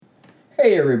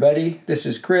Hey everybody, this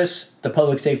is Chris, the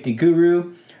public safety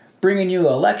guru, bringing you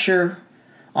a lecture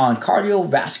on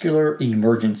cardiovascular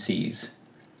emergencies.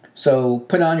 So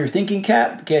put on your thinking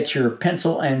cap, get your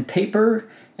pencil and paper,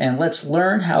 and let's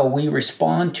learn how we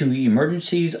respond to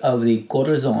emergencies of the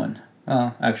corazon.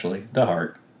 Actually, the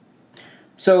heart.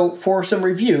 So for some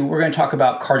review, we're going to talk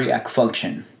about cardiac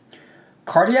function.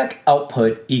 Cardiac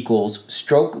output equals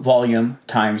stroke volume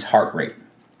times heart rate.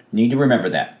 Need to remember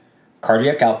that.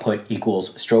 Cardiac output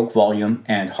equals stroke volume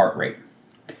and heart rate,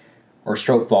 or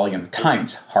stroke volume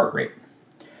times heart rate.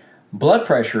 Blood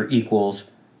pressure equals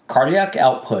cardiac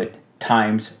output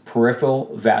times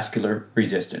peripheral vascular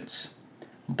resistance.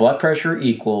 Blood pressure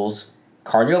equals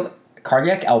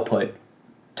cardiac output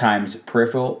times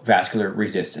peripheral vascular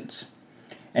resistance.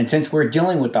 And since we're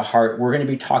dealing with the heart, we're going to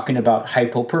be talking about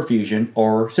hypoperfusion,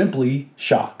 or simply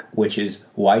shock, which is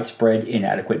widespread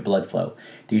inadequate blood flow.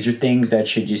 These are things that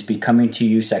should just be coming to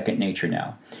you second nature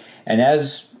now. And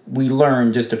as we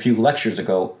learned just a few lectures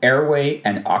ago, airway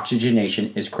and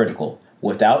oxygenation is critical.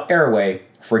 Without airway,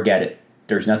 forget it.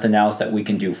 There's nothing else that we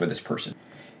can do for this person.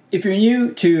 If you're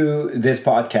new to this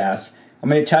podcast, I'm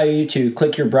going to tell you to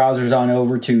click your browsers on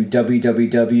over to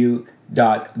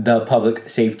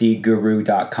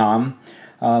www.thepublicsafetyguru.com.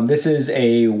 This is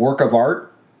a work of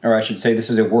art, or I should say this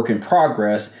is a work in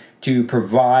progress to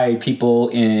provide people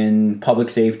in public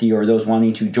safety or those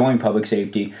wanting to join public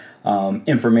safety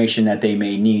information that they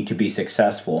may need to be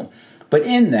successful. But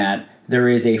in that, there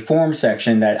is a form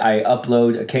section that I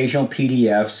upload occasional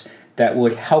PDFs that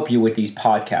would help you with these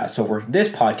podcasts. So for this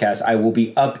podcast, I will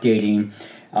be updating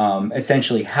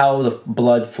essentially how the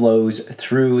blood flows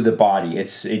through the body.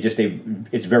 It's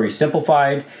very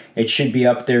simplified. It should be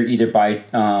up there either by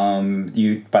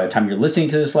the time you're listening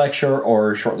to this lecture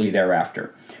or shortly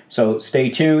thereafter. So stay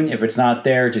tuned. If it's not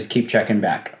there, just keep checking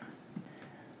back.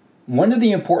 One of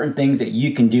the important things that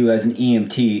you can do as an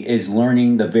EMT is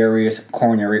learning the various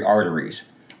coronary arteries.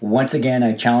 Once again,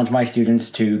 I challenge my students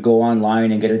to go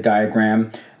online and get a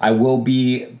diagram. I will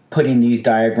be putting these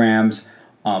diagrams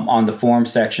on the form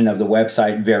section of the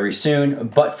website very soon.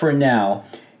 But for now,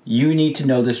 you need to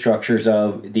know the structures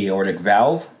of the aortic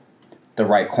valve, the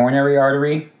right coronary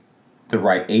artery, the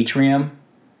right atrium,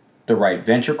 the right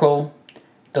ventricle,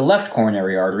 the left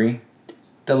coronary artery,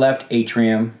 the left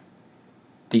atrium,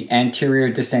 the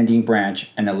anterior descending branch,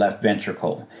 and the left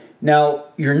ventricle. Now,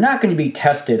 you're not going to be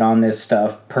tested on this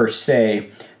stuff per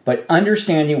se, but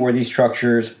understanding where these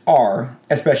structures are,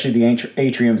 especially the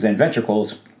atriums and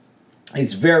ventricles,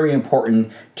 is very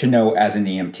important to know as an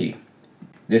EMT.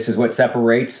 This is what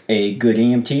separates a good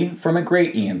EMT from a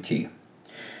great EMT.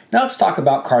 Now let's talk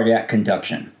about cardiac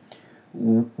conduction.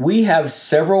 We have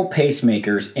several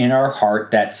pacemakers in our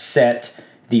heart that set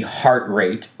the heart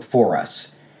rate for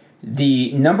us.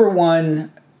 The number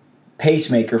one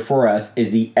pacemaker for us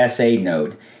is the SA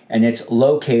node, and it's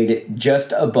located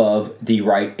just above the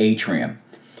right atrium.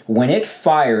 When it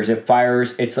fires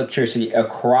its electricity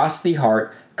across the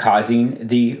heart, causing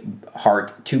the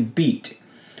heart to beat.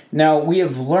 Now, we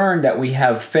have learned that we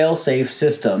have fail-safe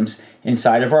systems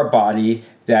inside of our body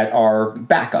that are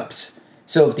backups.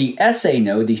 So if the SA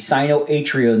node, the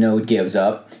sinoatrial node, gives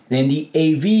up, then the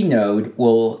AV node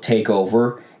will take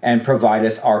over and provide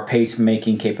us our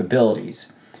pacemaking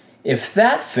capabilities. If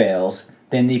that fails,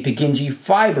 then the Purkinje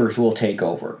fibers will take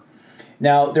over.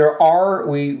 Now,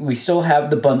 we still have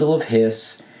the bundle of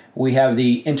His, we have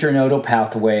the internodal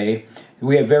pathway,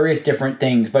 we have various different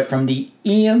things, but from the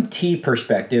EMT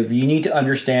perspective, you need to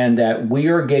understand that we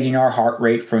are getting our heart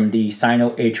rate from the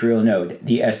sinoatrial node,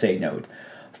 the SA node,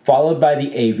 followed by the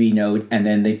AV node, and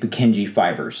then the Purkinje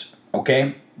fibers.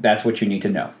 Okay? That's what you need to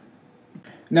know.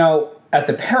 Now, at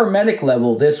the paramedic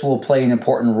level, this will play an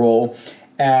important role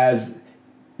as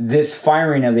this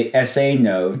firing of the SA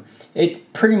node,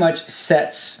 it pretty much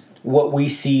sets what we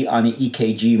see on the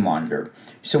EKG monitor.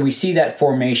 So we see that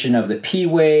formation of the P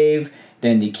wave,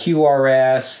 then the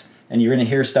QRS, and you're going to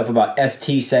hear stuff about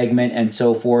ST segment and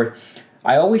so forth.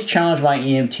 I always challenge my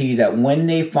EMTs that when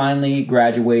they finally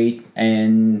graduate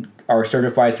and are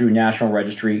certified through National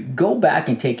Registry, go back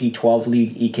and take a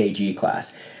 12-lead EKG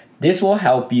class. This will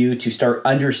help you to start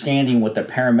understanding what the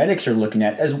paramedics are looking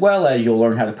at, as well as you'll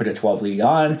learn how to put a 12-lead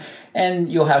on,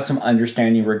 and you'll have some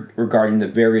understanding regarding the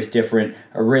various different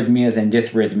arrhythmias and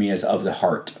dysrhythmias of the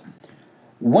heart.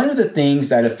 One of the things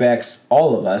that affects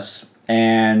all of us,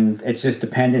 and it's just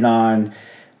dependent on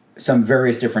some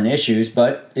various different issues,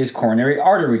 but is coronary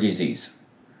artery disease.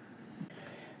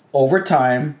 Over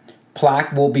time,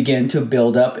 plaque will begin to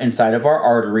build up inside of our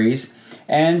arteries,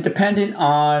 and dependent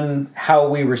on how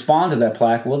we respond to that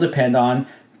plaque will depend on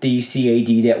the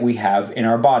CAD that we have in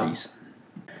our bodies.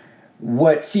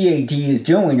 What CAD is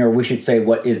doing, or we should say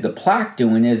what is the plaque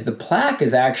doing, is the plaque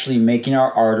is actually making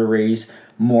our arteries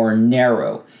more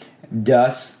narrow,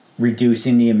 thus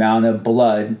reducing the amount of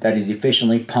blood that is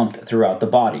efficiently pumped throughout the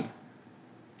body.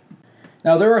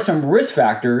 Now, there are some risk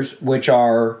factors which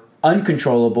are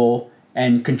uncontrollable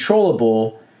and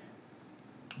controllable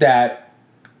that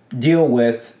deal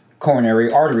with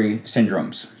coronary artery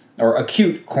syndromes or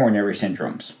acute coronary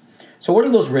syndromes. So what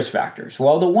are those risk factors?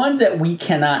 Well, the ones that we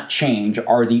cannot change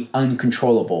are the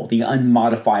uncontrollable, the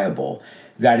unmodifiable.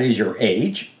 That is your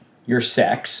age, your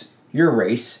sex, your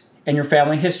race, and your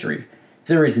family history.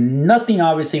 There is nothing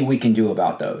obviously we can do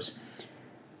about those.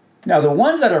 Now, the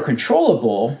ones that are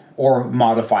controllable or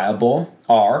modifiable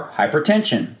are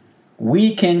hypertension.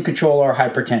 We can control our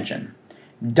hypertension.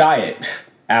 Diet,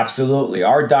 absolutely.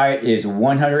 Our diet is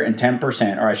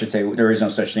 110%, or I should say there is no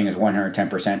such thing as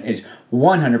 110%, is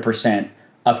 100%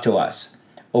 up to us.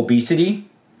 Obesity,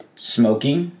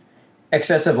 smoking,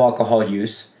 excessive alcohol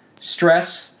use,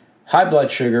 stress, high blood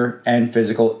sugar, and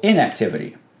physical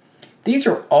inactivity. These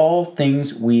are all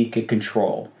things we could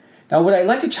control. Now, what I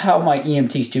like to tell my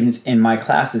EMT students in my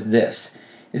class is this,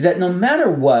 is that no matter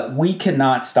what, we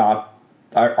cannot stop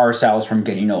ourselves from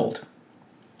getting old.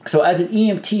 So as an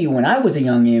EMT, when I was a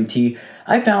young EMT,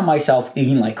 I found myself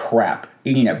eating like crap.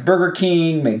 Eating at Burger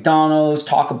King, McDonald's,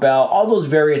 Taco Bell, all those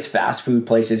various fast food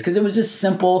places because it was just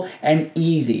simple and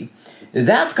easy.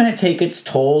 That's going to take its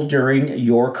toll during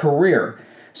your career.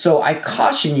 So I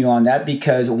caution you on that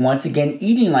because once again,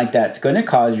 eating like that is going to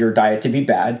cause your diet to be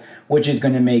bad, which is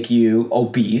going to make you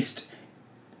obese.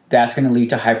 That's going to lead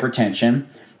to hypertension.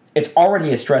 It's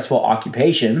already a stressful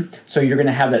occupation, so you're going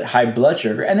to have that high blood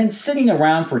sugar. And then sitting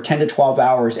around for 10 to 12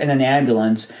 hours in an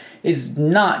ambulance is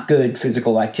not good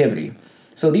physical activity.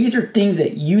 So these are things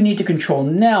that you need to control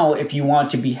now if you want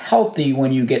to be healthy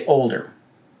when you get older.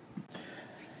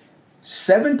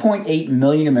 7.8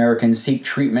 million Americans seek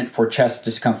treatment for chest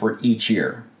discomfort each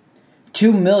year.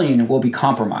 2 million will be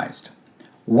compromised.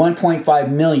 1.5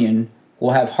 million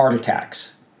will have heart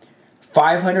attacks.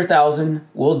 500,000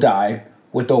 will die,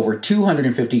 with over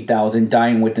 250,000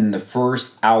 dying within the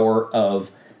first hour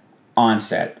of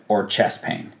onset or chest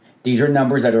pain. These are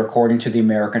numbers that are according to the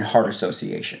American Heart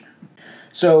Association.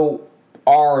 So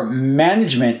our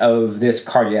management of this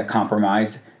cardiac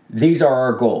compromise, these are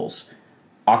our goals.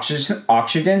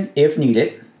 Oxygen if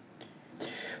needed.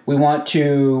 We want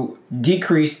to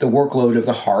decrease the workload of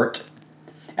the heart,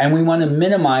 and we want to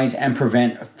minimize and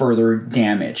prevent further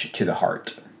damage to the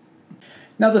heart.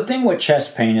 Now, the thing with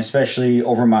chest pain, especially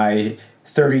over my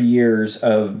 30 years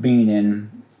of being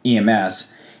in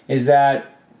EMS, is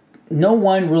that no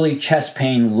one really chest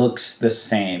pain looks the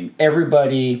same.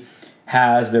 Everybody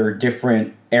has their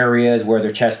different areas where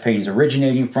their chest pain is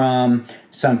originating from.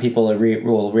 Some people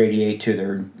will radiate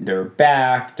to their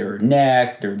back, their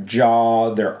neck, their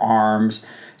jaw, their arms.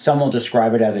 Some will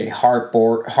describe it as a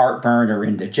heartburn or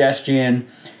indigestion.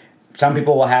 Some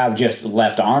people will have just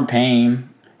left arm pain.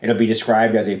 It'll be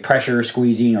described as a pressure,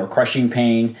 squeezing, or crushing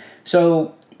pain.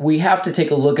 So we have to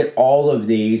take a look at all of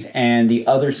these and the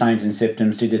other signs and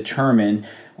symptoms to determine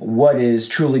what is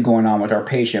truly going on with our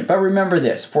patient. But remember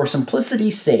this, for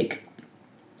simplicity's sake,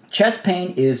 chest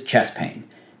pain is chest pain.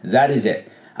 That is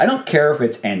it. I don't care if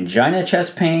it's angina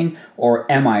chest pain or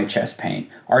MI chest pain.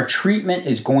 Our treatment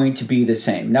is going to be the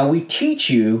same. Now, we teach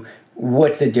you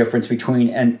what's the difference between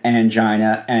an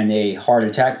angina and a heart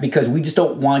attack because we just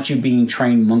don't want you being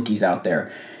trained monkeys out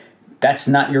there. That's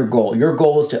not your goal. Your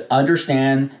goal is to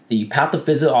understand the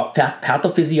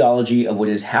pathophysiology of what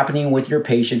is happening with your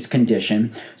patient's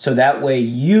condition so that way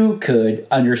you could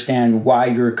understand why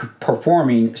you're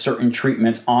performing certain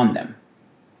treatments on them.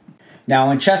 Now,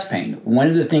 in chest pain, one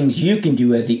of the things you can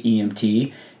do as an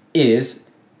EMT is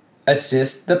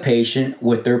assist the patient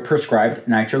with their prescribed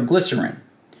nitroglycerin.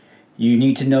 You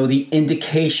need to know the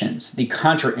indications, the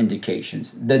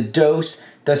contraindications, the dose,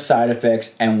 the side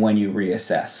effects, and when you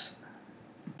reassess.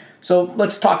 So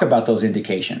let's talk about those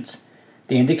indications.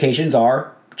 The indications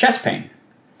are chest pain.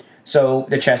 So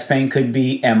the chest pain could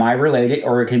be MI related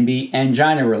or it can be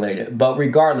angina related. But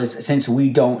regardless, since we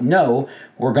don't know,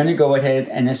 we're going to go ahead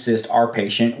and assist our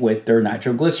patient with their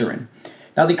nitroglycerin.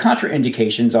 Now the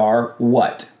contraindications are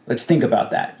what? Let's think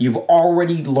about that. You've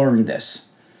already learned this.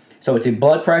 So it's a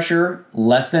blood pressure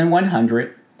less than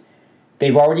 100.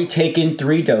 They've already taken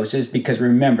 3 doses because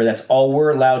remember, that's all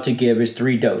we're allowed to give is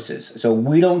 3 doses. So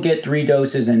we don't get 3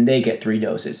 doses and they get 3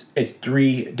 doses. It's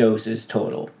 3 doses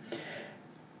total.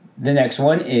 The next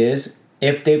one is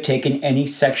if they've taken any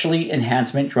sexually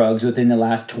enhancement drugs within the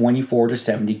last 24 to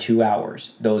 72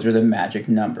 hours. Those are the magic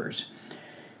numbers.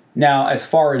 Now, as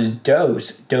far as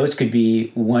dose could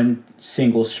be one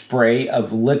single spray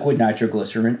of liquid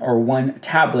nitroglycerin or one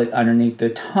tablet underneath the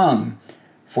tongue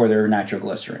for their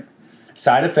nitroglycerin.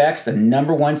 Side effects, the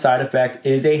number one side effect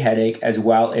is a headache as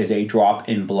well as a drop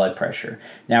in blood pressure.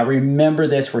 Now remember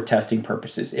this for testing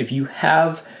purposes. If you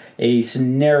have a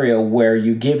scenario where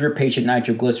you give your patient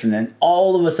nitroglycerin and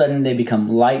all of a sudden they become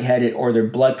lightheaded or their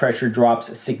blood pressure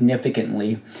drops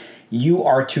significantly, you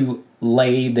are to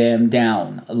lie them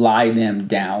down,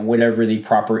 whatever the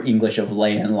proper English of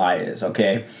lay and lie is,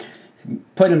 okay?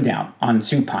 Put them down on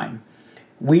supine.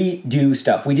 We do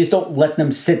stuff. We just don't let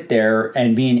them sit there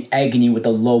and be in agony with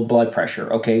a low blood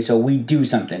pressure, okay? So we do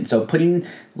something. So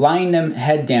lying them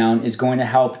head down is going to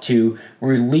help to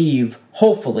relieve,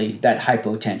 hopefully, that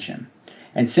hypotension.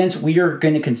 And since we are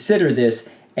going to consider this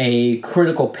a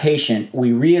critical patient, we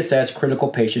reassess critical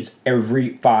patients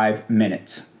every 5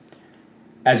 minutes.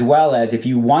 As well as if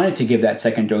you wanted to give that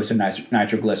second dose of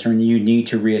nitroglycerin, you need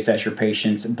to reassess your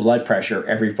patient's blood pressure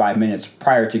every 5 minutes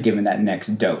prior to giving that next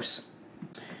dose.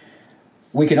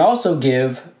 We can also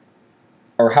give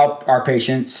or help our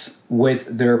patients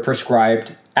with their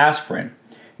prescribed aspirin.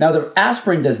 Now, the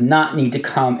aspirin does not need to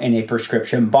come in a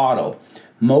prescription bottle.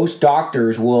 Most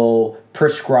doctors will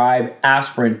prescribe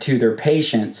aspirin to their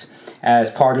patients as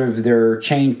part of their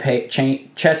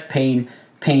chest pain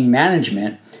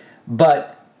management,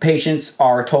 but patients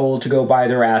are told to go buy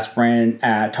their aspirin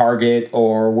at Target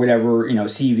or whatever,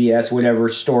 CVS, whatever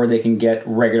store they can get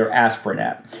regular aspirin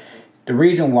at. The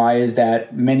reason why is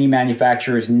that many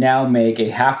manufacturers now make a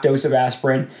half dose of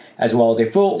aspirin as well as a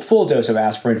full dose of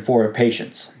aspirin for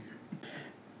patients.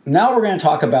 Now we're going to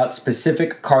talk about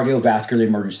specific cardiovascular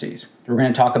emergencies. We're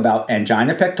going to talk about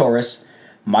angina pectoris,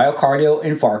 myocardial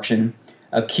infarction,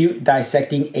 acute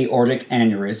dissecting aortic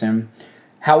aneurysm.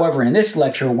 However, in this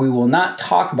lecture, we will not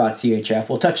talk about CHF.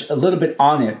 We'll touch a little bit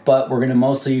on it, but we're going to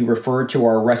mostly refer to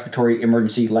our respiratory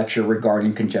emergency lecture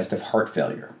regarding congestive heart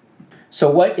failure. So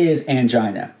what is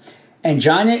angina?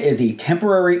 Angina is the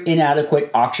temporary inadequate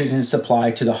oxygen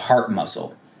supply to the heart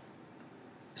muscle.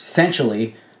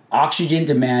 Essentially, oxygen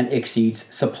demand exceeds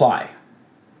supply.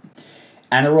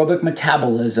 Anaerobic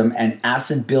metabolism and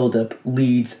acid buildup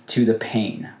leads to the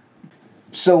pain.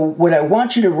 So what I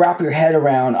want you to wrap your head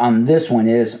around on this one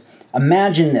is,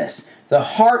 imagine this. The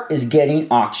heart is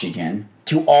getting oxygen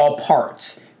to all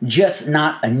parts, just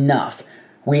not enough.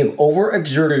 We have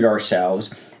overexerted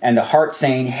ourselves, and the heart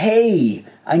saying, hey,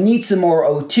 I need some more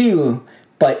O2,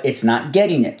 but it's not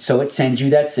getting it. So it sends you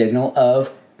that signal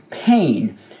of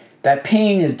pain. That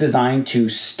pain is designed to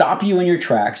stop you in your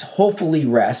tracks, hopefully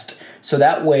rest, so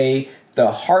that way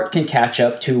the heart can catch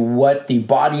up to what the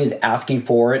body is asking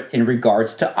for it in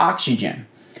regards to oxygen.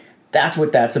 That's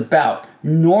what that's about.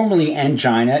 Normally,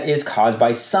 angina is caused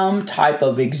by some type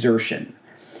of exertion.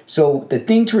 So the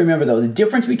thing to remember, though, the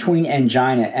difference between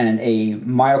angina and a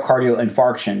myocardial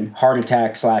infarction, heart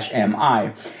attack /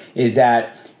 MI, is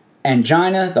that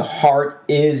angina, the heart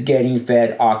is getting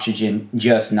fed oxygen,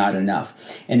 just not enough.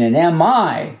 In an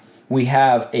MI, we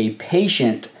have a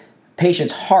patient's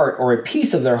heart or a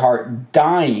piece of their heart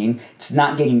dying. It's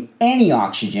not getting any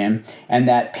oxygen, and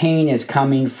that pain is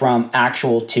coming from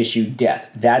actual tissue death.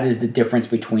 That is the difference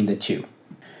between the two.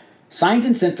 Signs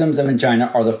and symptoms of angina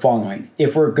are the following.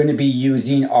 If we're going to be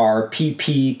using our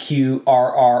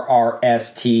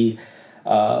PPQRRRST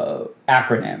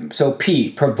acronym. So P,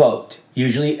 provoked,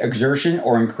 usually exertion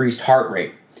or increased heart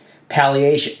rate.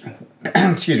 Palliation,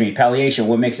 palliation,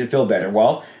 what makes it feel better?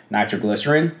 Well,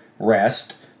 nitroglycerin,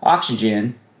 rest,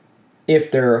 oxygen,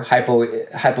 if they're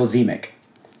hypoxemic.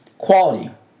 Quality,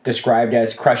 described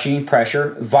as crushing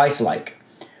pressure, vice-like.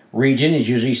 Region is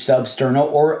usually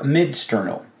substernal or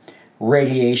midsternal.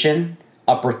 Radiation,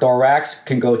 upper thorax,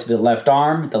 can go to the left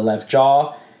arm, the left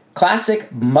jaw. Classic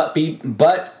but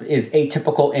is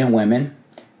atypical in women,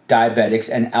 diabetics,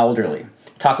 and elderly.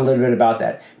 Talk a little bit about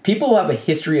that. People who have a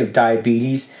history of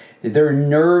diabetes, their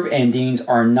nerve endings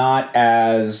are not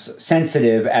as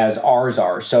sensitive as ours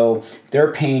are, so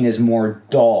their pain is more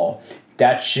dull.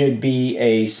 That should be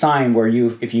a sign where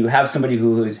if you have somebody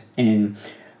who is in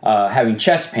having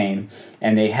chest pain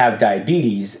and they have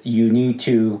diabetes, you need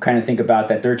to kind of think about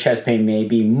that their chest pain may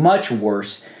be much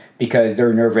worse because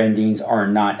their nerve endings are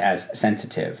not as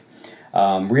sensitive.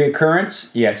 Reoccurrence,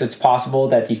 yes, it's possible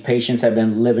that these patients have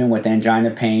been living with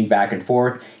angina pain back and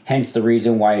forth, hence the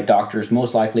reason why doctors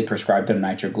most likely prescribe them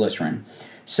nitroglycerin.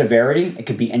 Severity, it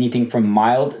could be anything from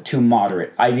mild to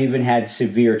moderate. I've even had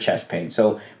severe chest pain.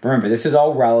 So remember, this is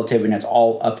all relative and it's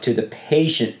all up to the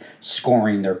patient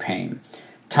scoring their pain.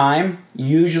 Time,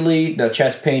 usually the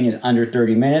chest pain is under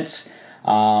 30 minutes.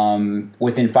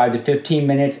 Within 5 to 15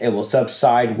 minutes, it will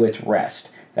subside with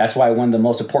rest. That's why one of the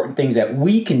most important things that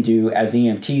we can do as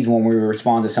EMTs when we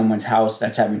respond to someone's house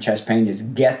that's having chest pain is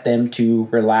get them to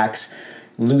relax,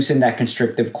 loosen that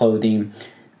constrictive clothing,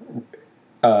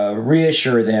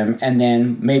 reassure them, and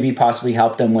then maybe possibly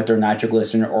help them with their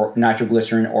nitroglycerin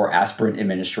or aspirin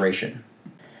administration.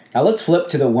 Now let's flip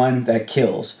to the one that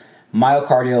kills,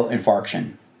 myocardial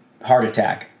infarction, heart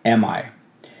attack, MI.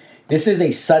 This is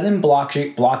a sudden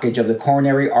blockage of the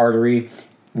coronary artery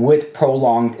with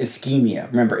prolonged ischemia.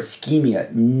 Remember,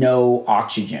 ischemia, no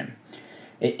oxygen.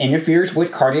 It interferes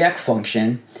with cardiac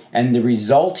function, and the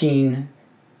result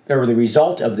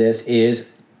of this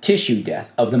is tissue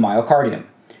death of the myocardium.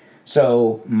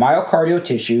 So myocardial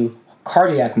tissue,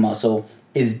 cardiac muscle,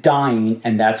 is dying,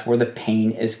 and that's where the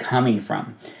pain is coming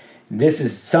from. This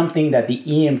is something that the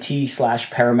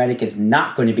EMT/paramedic is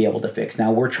not going to be able to fix.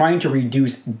 Now, we're trying to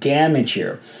reduce damage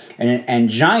here. And in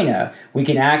angina, we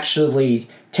can actually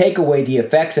take away the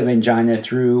effects of angina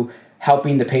through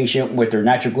helping the patient with their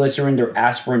nitroglycerin, their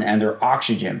aspirin, and their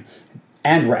oxygen,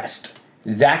 and rest.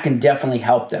 That can definitely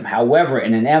help them. However,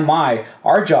 in an MI,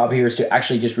 our job here is to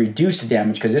actually just reduce the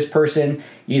damage, because this person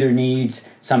either needs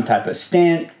some type of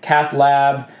stent, cath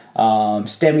lab,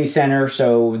 STEMI center.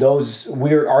 So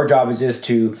our job is just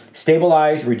to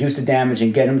stabilize, reduce the damage,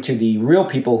 and get them to the real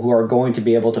people who are going to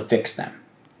be able to fix them.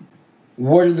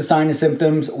 What are the signs and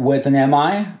symptoms with an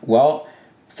MI? Well,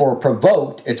 for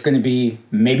provoked, it's going to be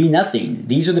maybe nothing.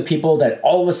 These are the people that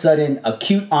all of a sudden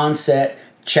acute onset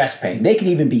chest pain. They can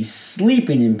even be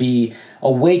sleeping and be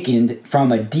awakened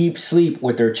from a deep sleep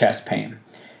with their chest pain.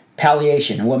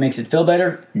 Palliation. And what makes it feel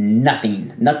better?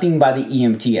 Nothing. Nothing by the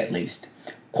EMT at least.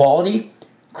 Quality,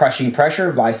 crushing pressure,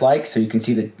 vice-like, so you can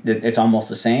see that it's almost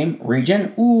the same.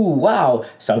 Region, ooh, wow,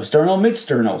 substernal,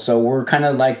 midsternal. So we're kind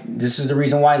of like, this is the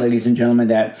reason why, ladies and gentlemen,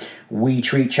 that we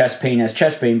treat chest pain as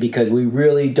chest pain, because we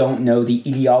really don't know the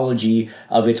etiology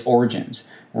of its origins.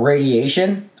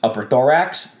 Radiation, upper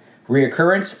thorax,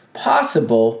 reoccurrence,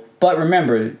 possible, but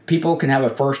remember, people can have a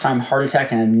first-time heart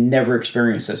attack and have never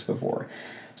experienced this before.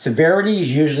 Severity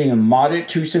is usually a moderate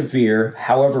to severe.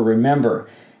 However, remember,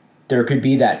 there could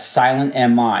be that silent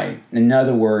MI. In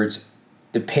other words,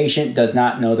 the patient does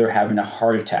not know they're having a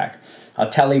heart attack. I'll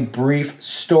tell a brief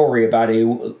story about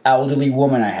an elderly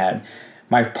woman I had.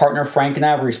 My partner Frank and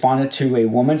I responded to a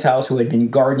woman's house who had been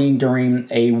gardening during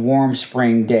a warm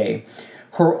spring day.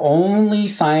 Her only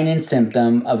sign and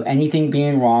symptom of anything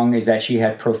being wrong is that she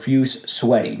had profuse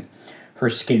sweating. Her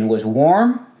skin was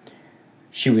warm.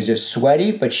 She was just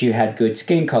sweaty, but she had good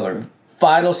skin color.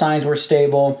 Vital signs were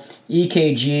stable,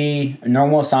 EKG,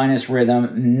 normal sinus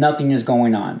rhythm, nothing is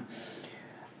going on.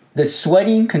 The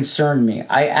sweating concerned me.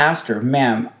 I asked her,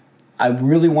 ma'am, I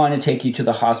really want to take you to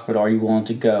the hospital. Are you willing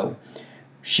to go?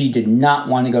 She did not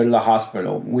want to go to the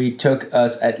hospital. We took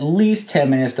us at least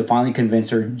 10 minutes to finally convince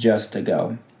her just to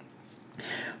go.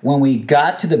 When we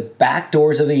got to the back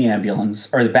doors of the ambulance,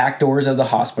 or the back doors of the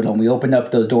hospital, and we opened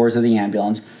up those doors of the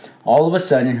ambulance, all of a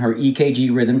sudden her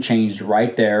EKG rhythm changed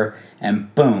right there,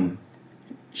 and boom,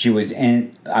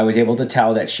 I was able to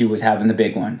tell that she was having the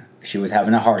big one. She was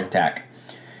having a heart attack.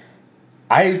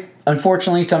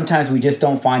 Unfortunately, sometimes we just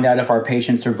don't find out if our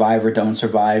patients survive or don't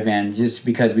survive, and just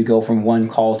because we go from one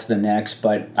call to the next,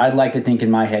 but I'd like to think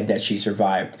in my head that she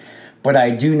survived. But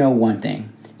I do know one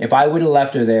thing. If I would have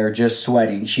left her there just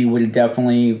sweating, she would have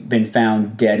definitely been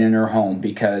found dead in her home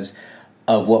because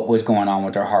of what was going on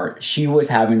with her heart. She was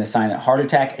having a silent heart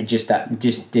attack. It just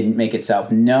didn't make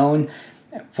itself known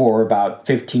for about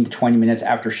 15 to 20 minutes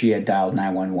after she had dialed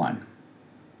 911.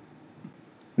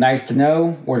 Nice to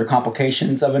know. What are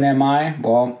complications of an MI?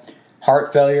 Well,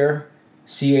 heart failure,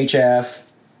 CHF,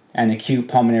 and acute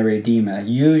pulmonary edema.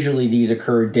 Usually these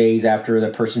occur days after the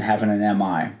person having an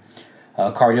MI.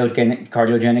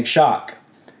 Cardiogenic shock,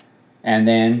 and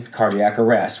then cardiac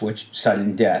arrest, which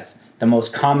sudden death. The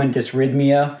most common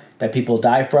dysrhythmia that people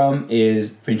die from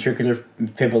is ventricular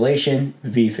fibrillation,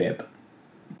 VFib.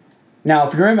 Now,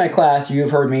 if you're in my class, you've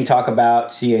heard me talk about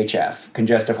CHF,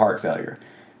 congestive heart failure.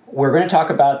 We're going to talk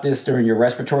about this during your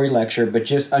respiratory lecture, but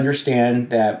just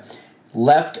understand that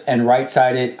left and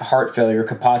right-sided heart failure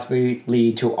could possibly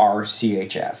lead to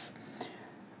RCHF.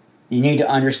 You need to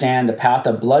understand the path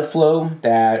of blood flow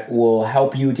that will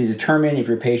help you to determine if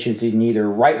your patient's in either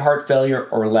right heart failure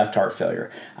or left heart failure.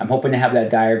 I'm hoping to have that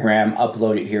diagram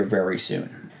uploaded here very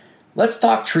soon. Let's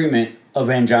talk treatment of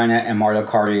angina and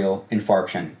myocardial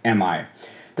infarction, MI.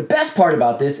 The best part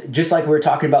about this, just like we were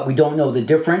talking about, we don't know the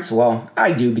difference. Well,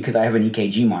 I do because I have an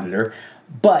EKG monitor,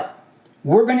 but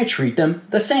we're going to treat them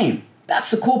the same. That's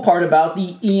the cool part about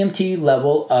the EMT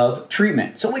level of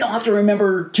treatment. So we don't have to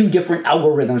remember two different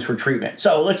algorithms for treatment.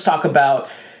 So let's talk about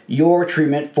your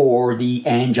treatment for the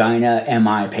angina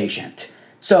MI patient.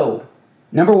 So,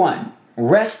 number one,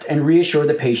 rest and reassure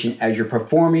the patient as you're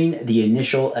performing the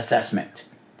initial assessment.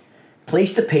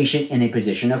 Place the patient in a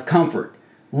position of comfort.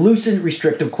 Loosen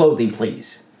restrictive clothing,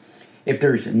 please. If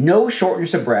there's no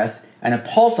shortness of breath and a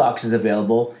pulse ox is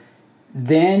available,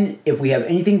 then if we have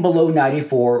anything below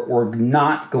 94, below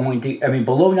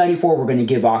 94, we're going to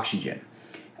give oxygen.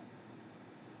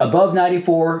 Above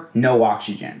 94, no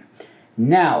oxygen.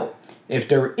 Now, if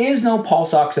there is no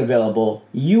pulse ox available,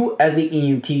 you as the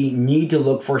EMT need to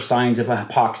look for signs of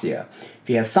hypoxia. If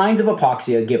you have signs of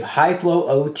hypoxia, give high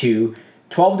flow O2,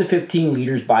 12 to 15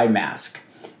 liters by mask.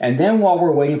 And then while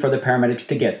we're waiting for the paramedics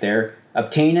to get there,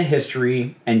 obtain a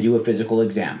history and do a physical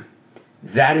exam.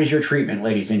 That is your treatment,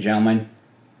 ladies and gentlemen.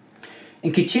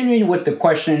 And continuing with the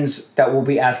questions that we'll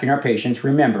be asking our patients,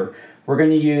 remember, we're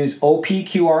going to use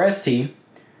OPQRST.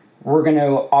 We're going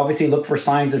to obviously look for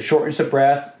signs of shortness of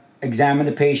breath, examine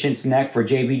the patient's neck for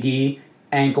JVD,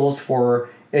 ankles for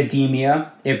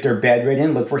edema. If they're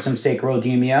bedridden, look for some sacral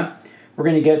edema. We're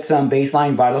going to get some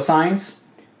baseline vital signs,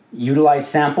 utilize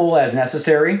sample as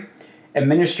necessary,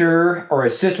 administer or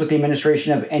assist with the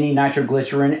administration of any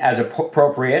nitroglycerin as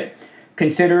appropriate.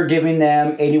 Consider giving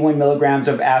them 81 milligrams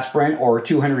of aspirin or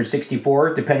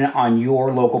 264, depending on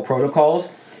your local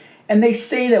protocols. And they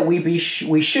say that we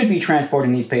should be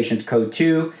transporting these patients code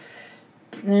 2.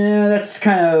 That's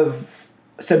kind of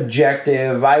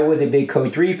subjective. I was a big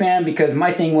code 3 fan because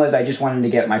my thing was I just wanted to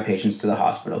get my patients to the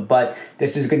hospital. But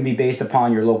this is going to be based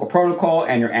upon your local protocol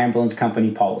and your ambulance company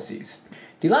policies.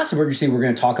 The last emergency we're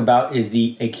going to talk about is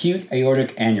the acute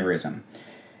aortic aneurysm.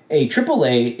 A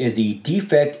AAA is the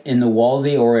defect in the wall of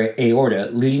the aorta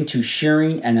leading to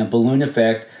shearing and a balloon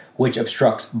effect which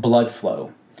obstructs blood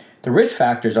flow. The risk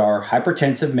factors are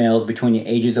hypertensive males between the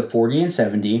ages of 40 and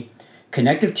 70,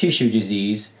 connective tissue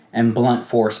disease, and blunt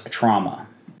force trauma.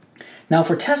 Now,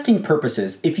 for testing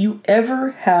purposes, if you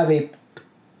ever have a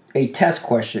test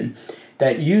question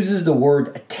that uses the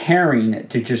word tearing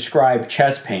to describe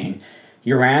chest pain,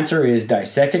 your answer is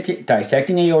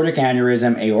dissecting aortic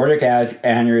aneurysm,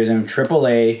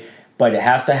 AAA, but it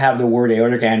has to have the word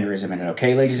aortic aneurysm in it,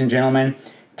 okay, ladies and gentlemen?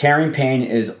 Tearing pain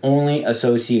is only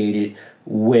associated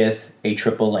with a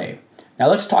AAA. Now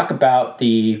let's talk about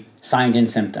the signs and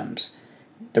symptoms.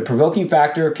 The provoking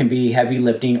factor can be heavy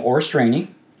lifting or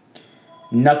straining.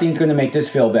 Nothing's going to make this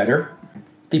feel better.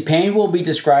 The pain will be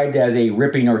described as a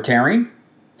ripping or tearing.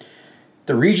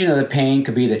 The region of the pain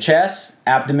could be the chest,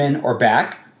 abdomen, or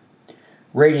back.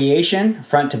 Radiation,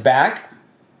 front to back.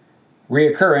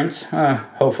 Reoccurrence,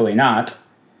 hopefully not.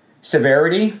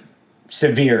 Severity,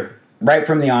 severe, right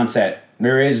from the onset.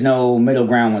 There is no middle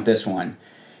ground with this one.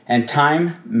 And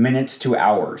time, minutes to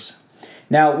hours.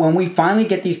 Now, when we finally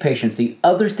get these patients, the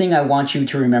other thing I want you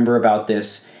to remember about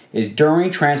this is during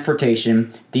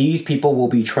transportation, these people will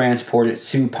be transported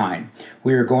supine.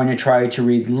 We are going to try to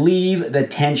relieve the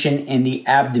tension in the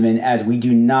abdomen as we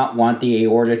do not want the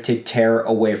aorta to tear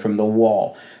away from the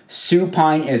wall.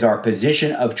 Supine is our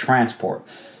position of transport.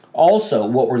 Also,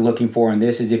 what we're looking for in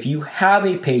this is if you have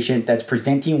a patient that's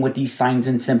presenting with these signs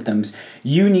and symptoms,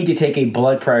 you need to take a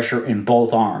blood pressure in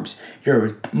both arms.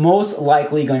 You're most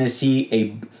likely going to see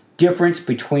a difference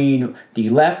between the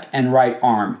left and right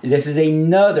arm. This is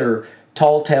another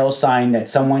tall tale sign that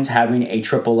someone's having a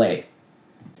AAA.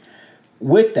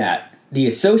 With that, the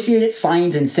associated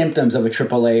signs and symptoms of a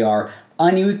AAA are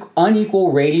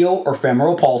unequal radial or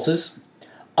femoral pulses,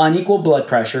 unequal blood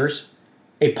pressures,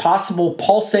 a possible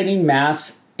pulsating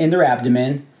mass in their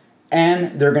abdomen,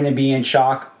 and they're going to be in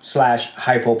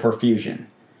shock/hypoperfusion.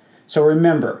 So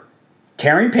remember,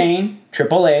 tearing pain,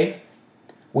 AAA,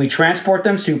 we transport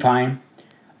them supine.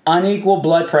 Unequal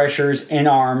blood pressures in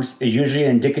arms is usually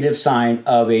an indicative sign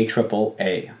of a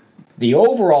AAA. The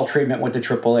overall treatment with the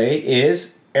AAA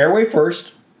is airway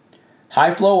first,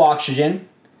 high flow oxygen.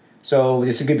 So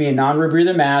this could be a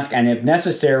non-rebreather mask, and if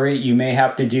necessary, you may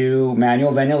have to do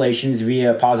manual ventilations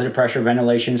via positive pressure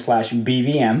ventilation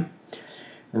 /BVM.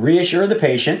 Reassure the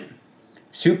patient,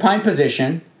 supine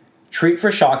position, treat for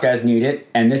shock as needed,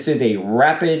 and this is a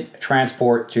rapid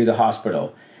transport to the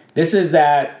hospital. This is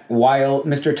that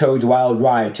Mr. Toad's wild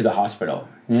ride to the hospital.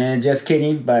 Just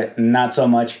kidding, but not so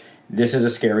much. This is a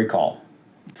scary call.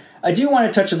 I do want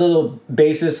to touch a little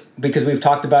basis because we've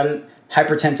talked about it,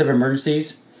 hypertensive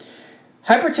emergencies.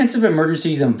 Hypertensive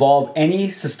emergencies involve any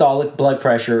systolic blood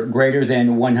pressure greater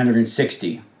than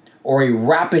 160 or a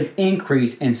rapid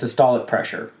increase in systolic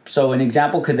pressure. So an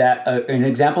example of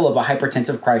a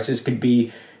hypertensive crisis could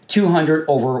be 200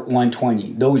 over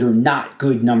 120. Those are not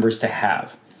good numbers to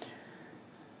have.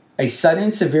 A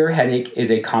sudden severe headache is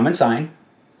a common sign.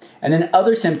 And then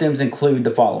other symptoms include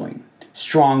the following: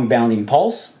 strong bounding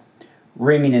pulse,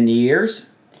 ringing in the ears,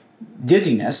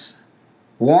 dizziness,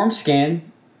 warm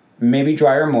skin, maybe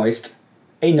dry or moist,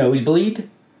 a nosebleed,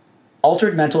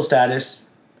 altered mental status,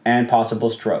 and possible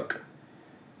stroke.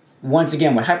 Once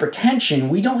again, with hypertension,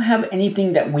 we don't have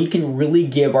anything that we can really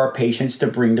give our patients to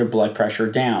bring their blood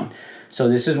pressure down. So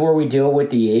this is where we deal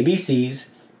with the ABCs,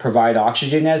 provide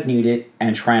oxygen as needed,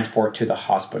 and transport to the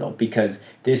hospital, because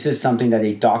this is something that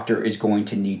a doctor is going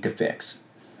to need to fix.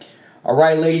 All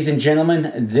right, ladies and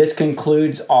gentlemen, this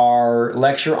concludes our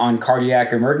lecture on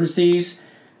cardiac emergencies.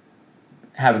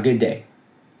 Have a good day.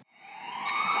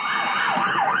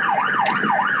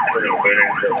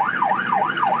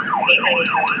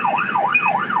 Thank you.